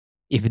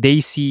if they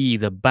see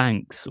the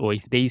banks or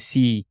if they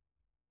see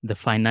the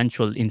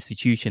financial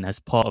institution as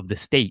part of the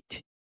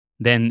state,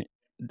 then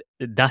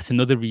that's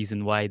another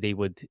reason why they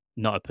would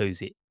not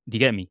oppose it. Do you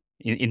get me?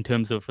 In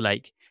terms of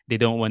like they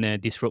don't want to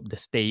disrupt the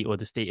state or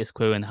the status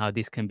quo, and how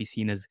this can be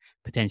seen as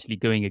potentially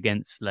going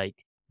against like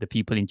the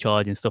people in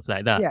charge and stuff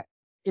like that. Yeah,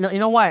 you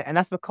know why? And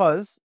that's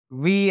because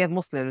we as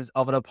Muslims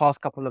over the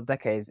past couple of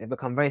decades have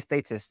become very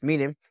statist,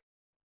 meaning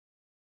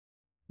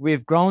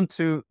we've grown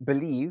to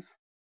believe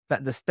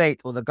that the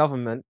state or the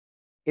government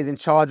is in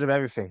charge of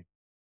everything.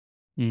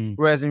 Mm.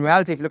 Whereas in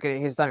reality, if you look at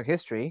Islamic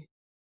history,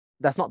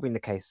 that's not been the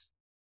case.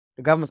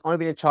 The government's only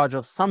been in charge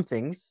of some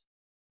things,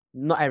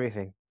 not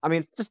everything. I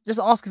mean, just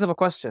ask yourself a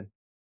question.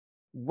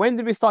 When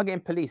did we start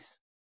getting police?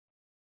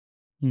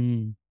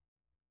 Mm.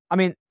 I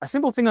mean, a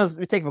simple thing as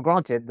we take for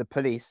granted, the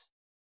police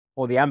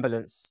or the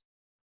ambulance.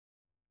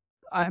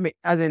 I mean,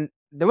 as in,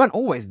 they weren't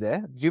always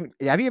there.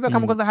 Have you ever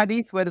come across a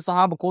hadith where the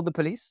Sahaba called the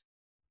police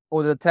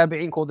or the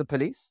Tabi'een called the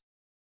police?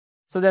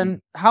 So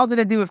then, how did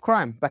they deal with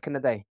crime back in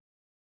the day?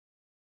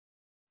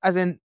 As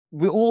in,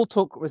 we all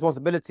took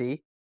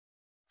responsibility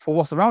for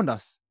what's around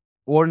us.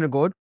 Or in the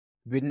good,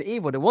 good in the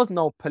evil. There was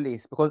no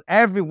police because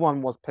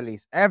everyone was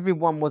police.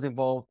 Everyone was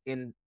involved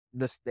in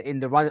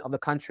the running of the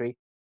country.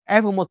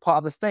 Everyone was part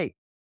of the state.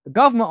 The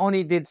government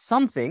only did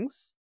some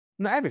things,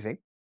 not everything.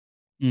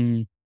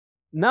 Mm.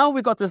 Now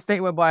we got to a state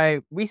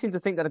whereby we seem to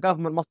think that the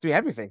government must do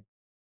everything.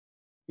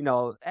 You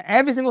know,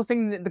 every single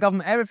thing that the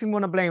government, everything we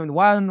want to blame.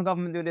 Why doesn't the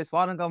government do this?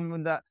 Why doesn't the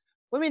government do that?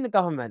 What do you mean the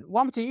government?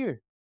 What happened to you?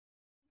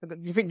 Do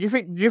you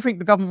think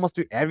the government must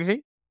do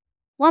everything?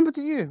 What happened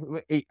to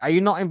you? Are you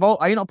not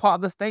involved? Are you not part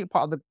of the state,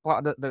 part of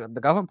the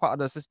government, part of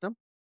the system?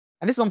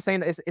 And this is what I'm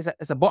saying.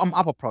 It's a bottom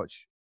up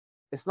approach.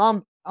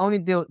 Islam only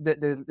deal.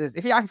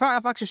 If I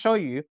actually show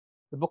you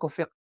the book of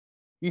fiqh,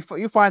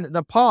 you find that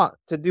the part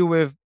to do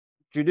with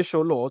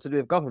judicial law, to do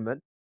with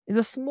government, is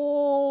a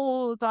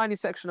small, tiny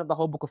section of the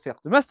whole book of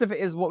fiqh. The rest of it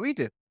is what we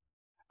do: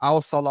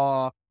 our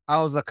salah,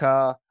 our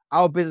zakah,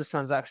 our business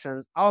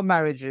transactions, our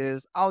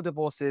marriages, our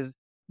divorces.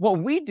 What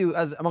we do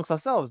as amongst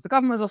ourselves. The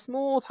government is a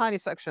small, tiny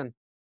section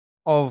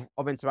of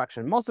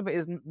interaction. Most of it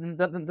is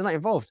they're not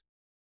involved.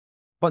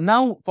 But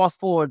now, fast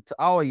forward to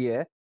our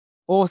year,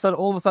 all of a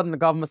sudden, the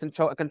government's in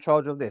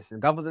control of this, and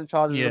the government's in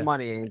charge of the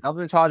money, and the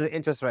government's in charge of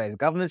interest rates, the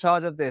government's in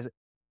charge of this.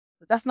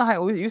 That's not how it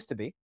always used to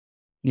be.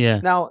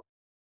 Yeah. Now,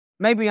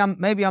 maybe I'm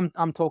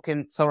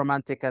talking so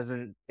romantic as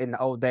in the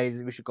old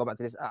days. We should go back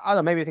to this. I don't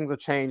know. Maybe things have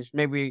changed.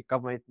 Maybe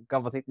government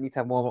needs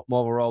to have more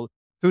of a role.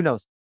 Who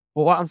knows?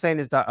 But what I'm saying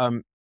is that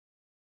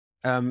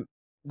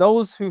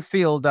those who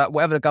feel that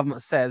whatever the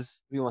government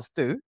says we must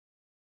do,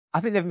 I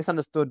think they've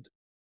misunderstood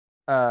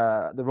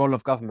the role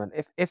of government.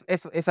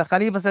 If a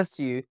Khalifa says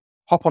to you,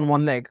 hop on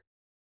one leg,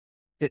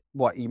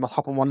 what you must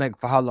hop on one leg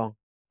for how long?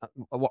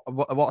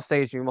 What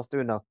stage you must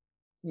do now?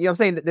 You know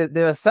what I'm saying?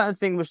 There are certain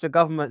things which the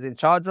government is in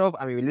charge of,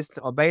 and we listen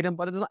to obey them,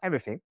 but it's not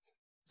everything.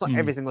 It's not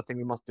every single thing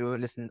we must do,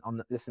 listen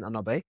and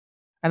obey.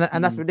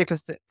 And that's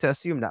ridiculous to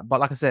assume that.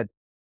 But like I said,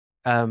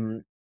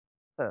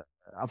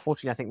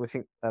 unfortunately, I think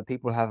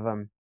people have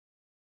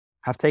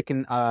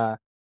taken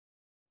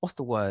what's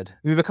the word?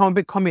 We've become a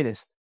bit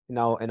communist in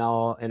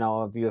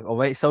our view, or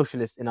very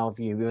socialist in our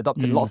view. We've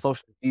adopted a lot of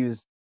social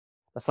views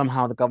that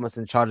somehow the government's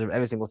in charge of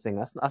every single thing.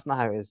 That's not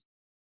how it is.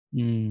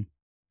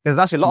 There's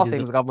actually a lot of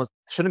things the government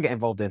shouldn't get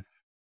involved in,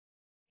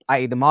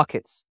 i.e. the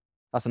markets.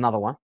 That's another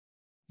one.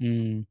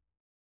 Jazakallah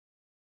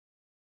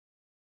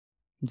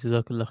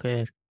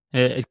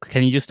khair.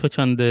 Can you just touch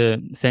on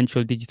the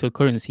central digital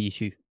currency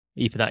issue,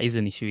 if that is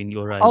an issue in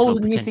your eyes? Oh,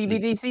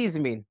 CBDCs,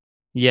 you mean?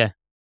 Yeah.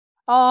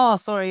 Oh,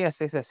 sorry. Yes.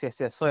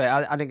 Sorry,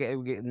 I didn't get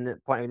the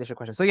point of the initial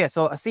question. So yeah,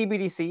 so a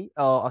CBDC,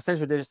 or a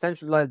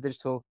centralized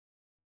digital,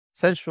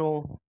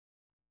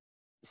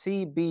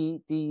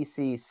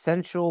 CBDC,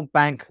 central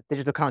bank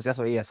digital currency. That's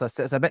what it is. So it's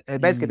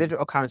basically a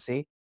digital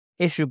currency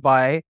issued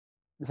by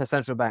the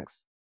central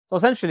banks. So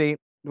essentially,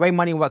 the way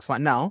money works right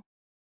now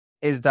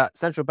is that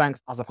central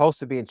banks are supposed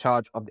to be in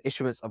charge of the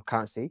issuance of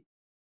currency.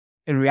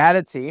 In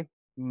reality,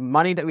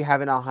 money that we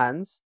have in our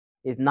hands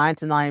is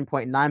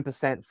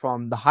 99.9%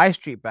 from the high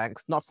street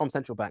banks, not from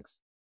central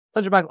banks.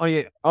 Central banks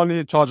only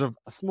in charge of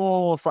a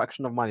small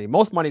fraction of money.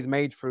 Most money is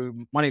made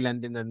through money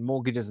lending and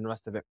mortgages and the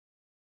rest of it.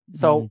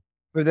 So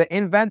with the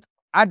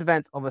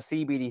advent of a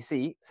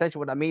CBDC, essentially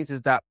what that means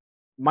is that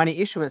money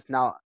issuance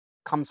now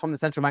comes from the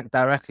central bank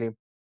directly,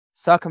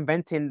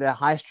 circumventing the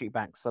high street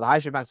banks. So the high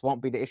street banks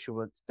won't be the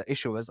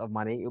issuers of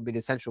money. It will be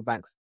the central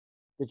bank's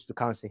digital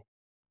currency.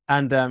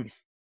 And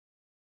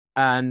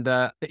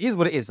it is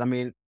what it is. I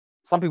mean,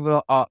 some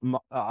people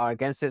are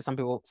against it. Some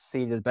people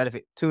see there's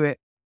benefit to it.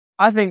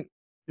 I think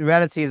the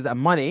reality is that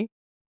money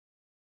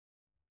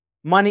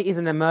is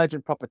an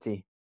emergent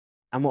property.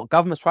 And what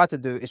governments try to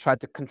do is try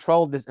to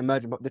control this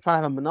emergent. They're trying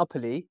to have a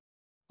monopoly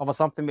over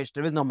something which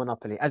there is no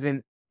monopoly. As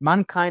in,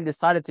 mankind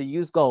decided to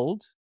use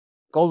gold.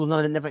 Gold was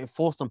never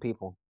enforced on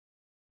people.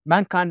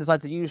 Mankind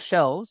decided to use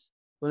shells.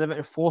 It was never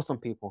enforced on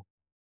people.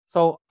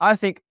 So I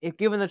think if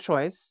given a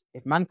choice,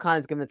 if mankind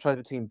is given the choice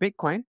between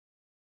Bitcoin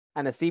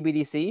and a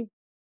CBDC,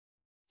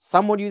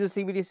 Some would use a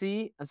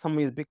CBDC and some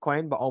will use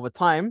Bitcoin, but over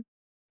time,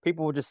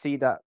 people will just see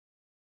that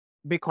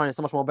Bitcoin is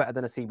so much more better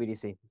than a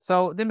CBDC.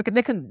 So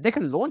they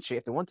can launch it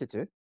if they wanted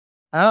to.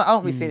 I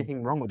don't really see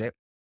anything wrong with it.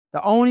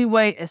 The only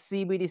way a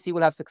CBDC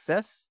will have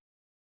success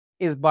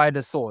is by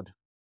the sword.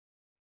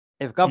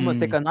 If governments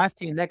take a knife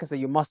to your neck and say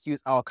you must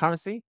use our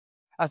currency,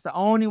 that's the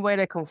only way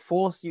they can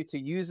force you to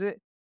use it,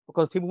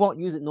 because people won't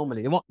use it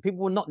normally. People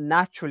will not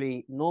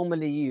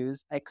normally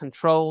use a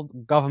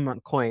controlled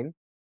government coin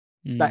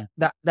that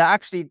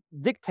actually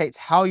dictates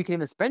how you can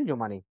even spend your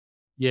money.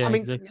 Yeah, I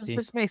mean, exactly.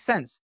 this makes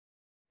sense.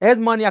 Here's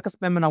money I can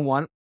spend when I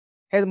want.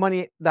 Here's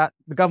money that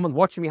the government's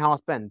watching me how I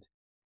spend.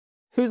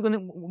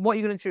 What are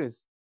you gonna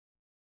choose?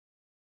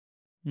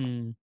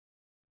 Here's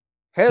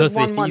Plus,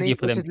 one it's money easier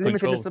for which them is to limited in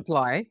control.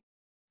 supply.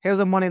 Here's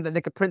a money that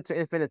they could print to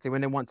infinity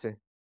when they want to.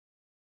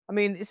 I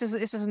mean, it's just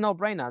a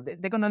no-brainer.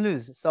 They're gonna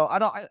lose. So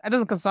it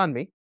doesn't concern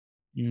me.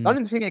 The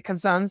only thing it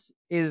concerns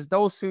is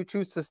those who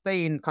choose to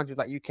stay in countries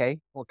like UK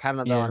or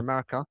Canada or Yeah.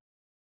 America.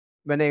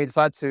 When they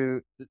decide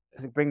to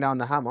bring down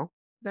the hammer,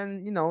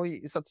 then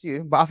it's up to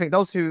you. But I think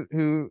those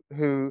who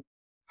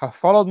have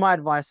followed my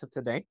advice of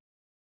today,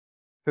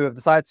 who have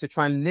decided to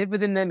try and live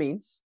within their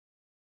means,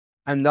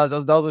 and those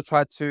who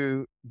try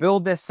to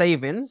build their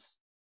savings,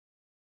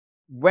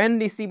 when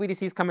these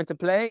CBDCs come into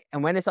play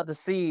and when they start to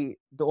see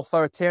the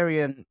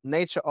authoritarian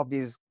nature of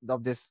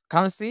this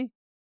currency,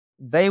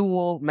 they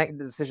will make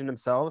the decision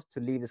themselves to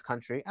leave this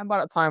country. And by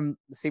that time,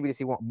 the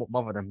CBDC won't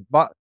bother them.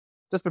 But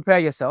just prepare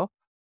yourself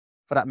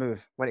for that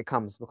move when it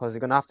comes, because you're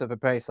gonna have to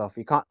prepare yourself.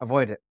 You can't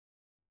avoid it.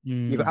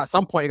 At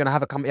some point, you're gonna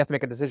you have to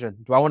make a decision.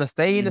 Do I want to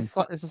stay in this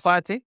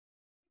society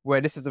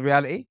where this is the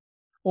reality,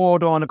 or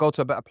do I want to go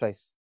to a better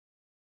place?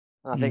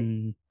 And I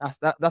think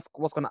that's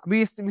what's gonna.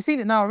 We've seen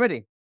it now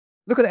already.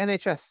 Look at the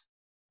NHS,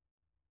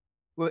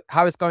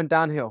 how it's going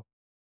downhill.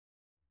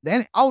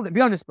 I'll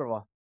be honest,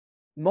 brother.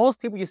 Most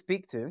people you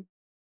speak to,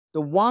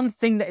 the one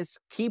thing that is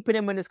keeping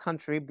them in this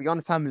country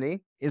beyond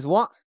family is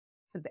what?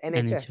 The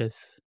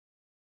NHS.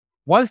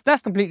 Once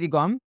that's completely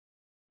gone,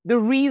 the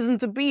reason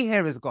to be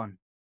here is gone,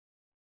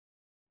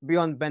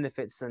 beyond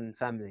benefits and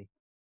family.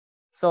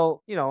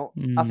 So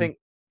I think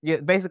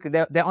basically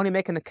they're only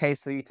making the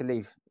case for you to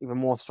leave even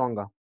more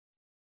stronger.